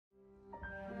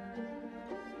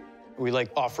We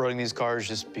like off-roading these cars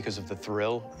just because of the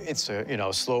thrill. It's a,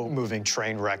 slow-moving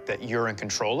train wreck that you're in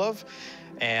control of,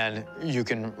 and you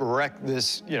can wreck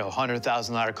this,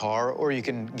 $100,000 car, or you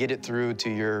can get it through to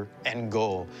your end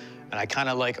goal. And I kind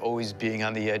of like always being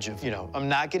on the edge of, I'm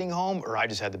not getting home, or I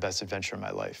just had the best adventure of my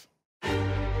life.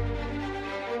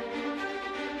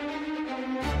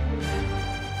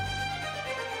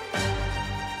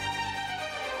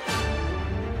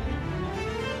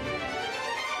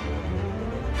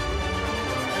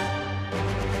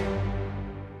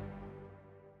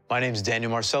 My name's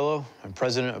Daniel Marcello. I'm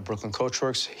president of Brooklyn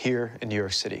Coachworks here in New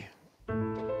York City. I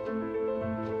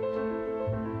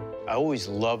always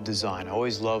loved design. I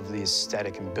always loved the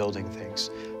aesthetic and building things.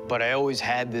 But I always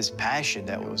had this passion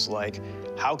that was like,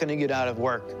 how can I get out of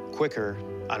work quicker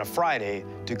on a Friday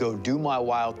to go do my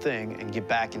wild thing and get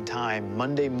back in time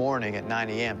Monday morning at 9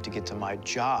 a.m. to get to my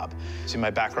job? See, my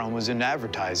background was in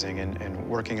advertising and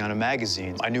working on a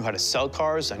magazine. I knew how to sell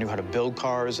cars, I knew how to build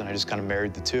cars, and I just kind of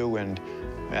married the two, and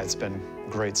it's been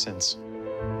great since.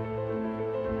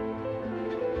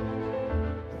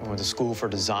 I went to school for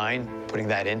design. Putting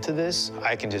that into this,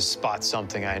 I can just spot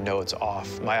something I know it's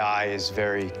off. My eye is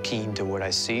very keen to what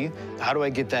I see. How do I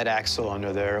get that axle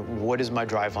under there? What is my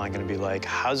driveline gonna be like?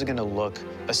 How's it gonna look?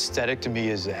 Aesthetic to me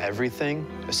is everything.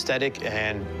 Aesthetic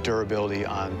and durability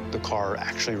on the car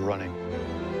actually running.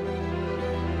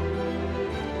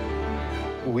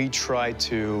 We try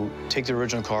to take the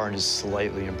original car and just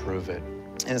slightly improve it.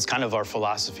 And it's kind of our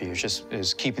philosophy,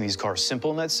 is keeping these cars simple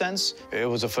in that sense. It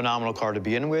was a phenomenal car to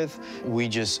begin with. We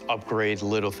just upgrade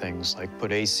little things, like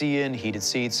put AC in, heated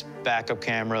seats, backup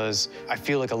cameras. I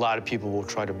feel like a lot of people will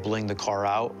try to bling the car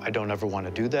out. I don't ever want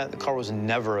to do that. The car was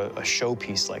never a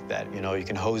showpiece like that. You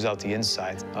can hose out the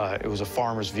inside. It was a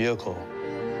farmer's vehicle.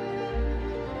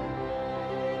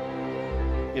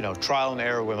 Trial and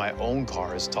error with my own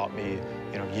car has taught me,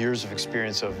 years of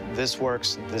experience of this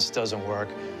works, this doesn't work.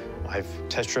 I've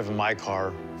test-driven my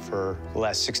car for the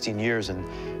last 16 years, and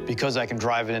because I can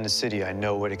drive it in the city, I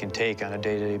know what it can take on a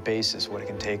day-to-day basis, what it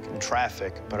can take in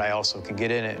traffic, but I also can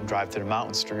get in it and drive to the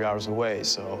mountains 3 hours away.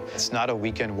 So it's not a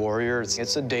weekend warrior,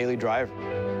 it's a daily driver.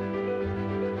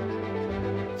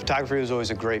 Photography was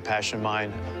always a great passion of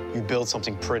mine. You build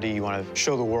something pretty, you want to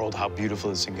show the world how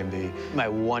beautiful this thing can be. My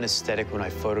one aesthetic when I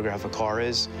photograph a car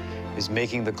is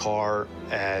making the car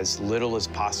as little as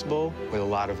possible with a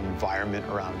lot of environment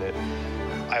around it.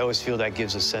 I always feel that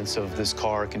gives a sense of this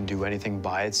car can do anything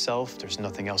by itself. There's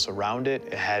nothing else around it.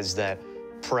 It has that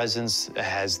presence, it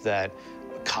has that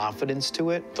confidence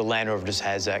to it. The Land Rover just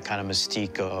has that kind of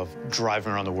mystique of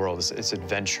driving around the world. It's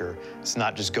adventure. It's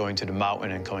not just going to the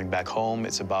mountain and coming back home.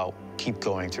 It's about keep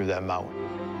going through that mountain.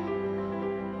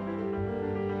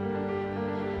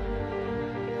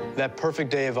 That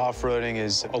perfect day of off-roading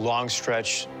is a long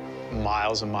stretch,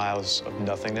 miles and miles of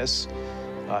nothingness.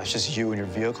 It's just you and your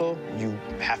vehicle. You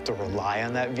have to rely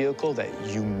on that vehicle that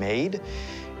you made.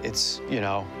 It's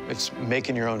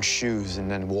making your own shoes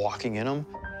and then walking in them.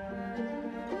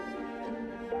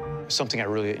 Something I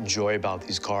really enjoy about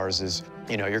these cars is,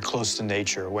 you're close to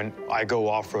nature. When I go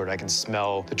off-road, I can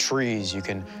smell the trees, you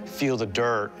can feel the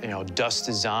dirt, dust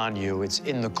is on you, it's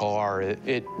in the car.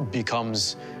 It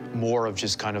becomes more of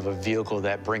just kind of a vehicle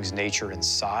that brings nature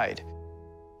inside.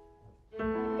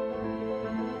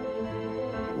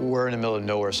 We're in the middle of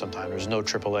nowhere sometimes. There's no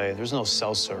AAA, there's no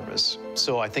cell service.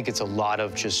 So I think it's a lot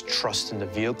of just trust in the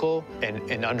vehicle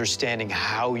and understanding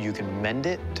how you can mend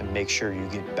it to make sure you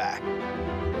get back.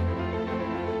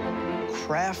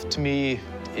 Craft to me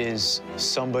is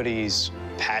somebody's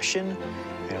passion.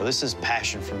 This is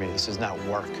passion for me, this is not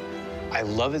work. I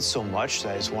love it so much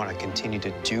that I just want to continue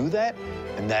to do that,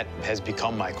 and that has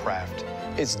become my craft.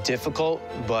 It's difficult,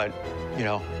 but,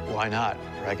 why not?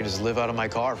 I can just live out of my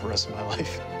car for the rest of my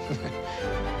life.